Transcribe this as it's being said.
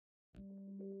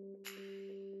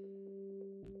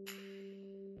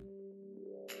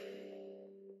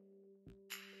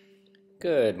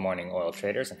Good morning, oil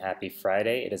traders, and happy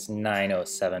Friday. It is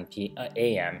 9:07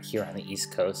 a.m. here on the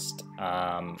East Coast.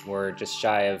 We're just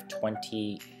shy of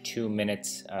 22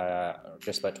 minutes,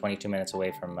 just about 22 minutes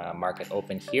away from market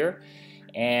open here.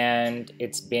 And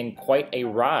it's been quite a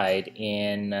ride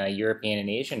in European and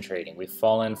Asian trading. We've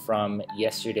fallen from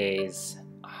yesterday's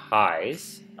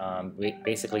highs. We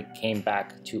basically came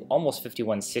back to almost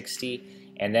 51.60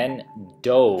 and then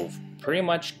dove pretty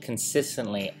much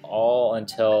consistently all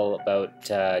until about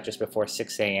just before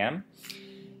 6 a.m.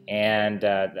 And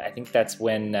I think that's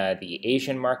when the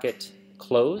Asian market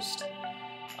closed.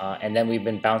 And then we've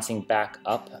been bouncing back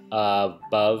up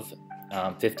above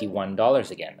 $51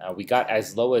 again. We got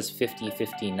as low as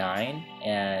 50.59,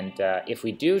 and if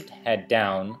we do head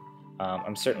down,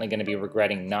 I'm certainly going to be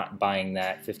regretting not buying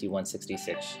that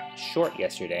 51.66 short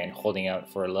yesterday and holding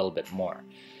out for a little bit more.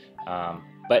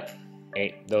 But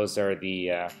hey, those are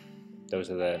the I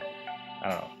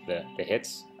don't know, the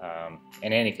hits.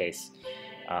 In any case,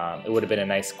 it would have been a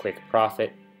nice quick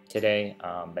profit today,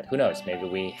 but who knows? Maybe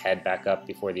we head back up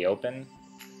before the open,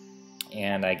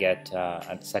 and I get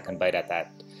a second bite at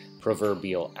that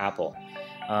proverbial apple.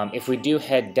 If we do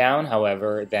head down,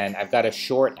 however, then I've got a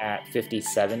short at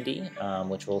 50.70,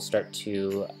 which will start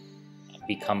to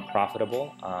become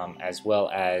profitable, as well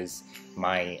as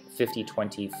my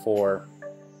 50.24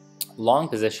 long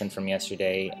position from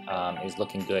yesterday is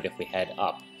looking good if we head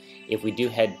up. If we do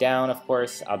head down, of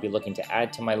course, I'll be looking to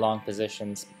add to my long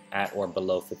positions at or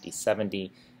below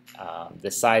 50.70.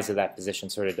 The size of that position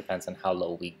sort of depends on how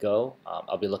low we go.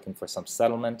 I'll be looking for some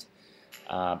settlement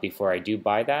before I do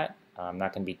buy that. I'm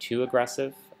not going to be too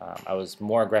aggressive. I was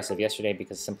more aggressive yesterday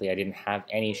because simply I didn't have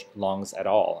any longs at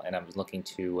all, and I was looking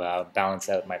to balance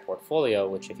out my portfolio,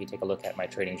 which if you take a look at my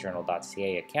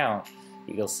TradingJournal.ca account,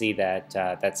 you'll see that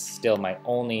that's still my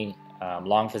only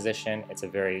long position. It's a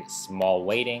very small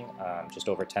weighting, just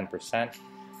over 10%,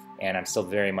 and I'm still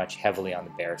very much heavily on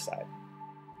the bear side.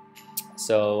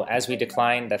 So as we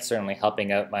decline, that's certainly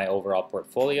helping out my overall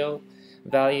portfolio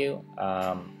value,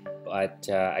 but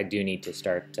I do need to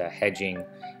start hedging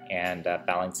and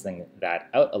balancing that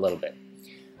out a little bit.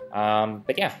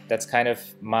 But yeah, that's kind of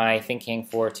my thinking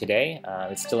for today.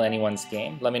 It's still anyone's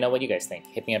game. Let me know what you guys think.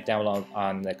 Hit me up down below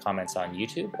on the comments on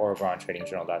YouTube or over on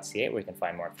TradingJournal.ca, where you can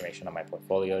find more information on my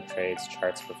portfolio, trades,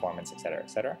 charts, performance, etc.,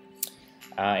 etc.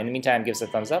 In the meantime, give us a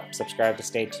thumbs up, subscribe to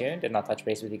stay tuned, and I'll touch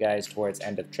base with you guys towards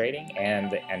end of trading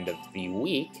and the end of the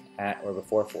week at or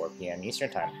before 4 p.m. Eastern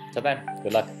Time. Till then,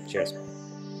 good luck. Cheers.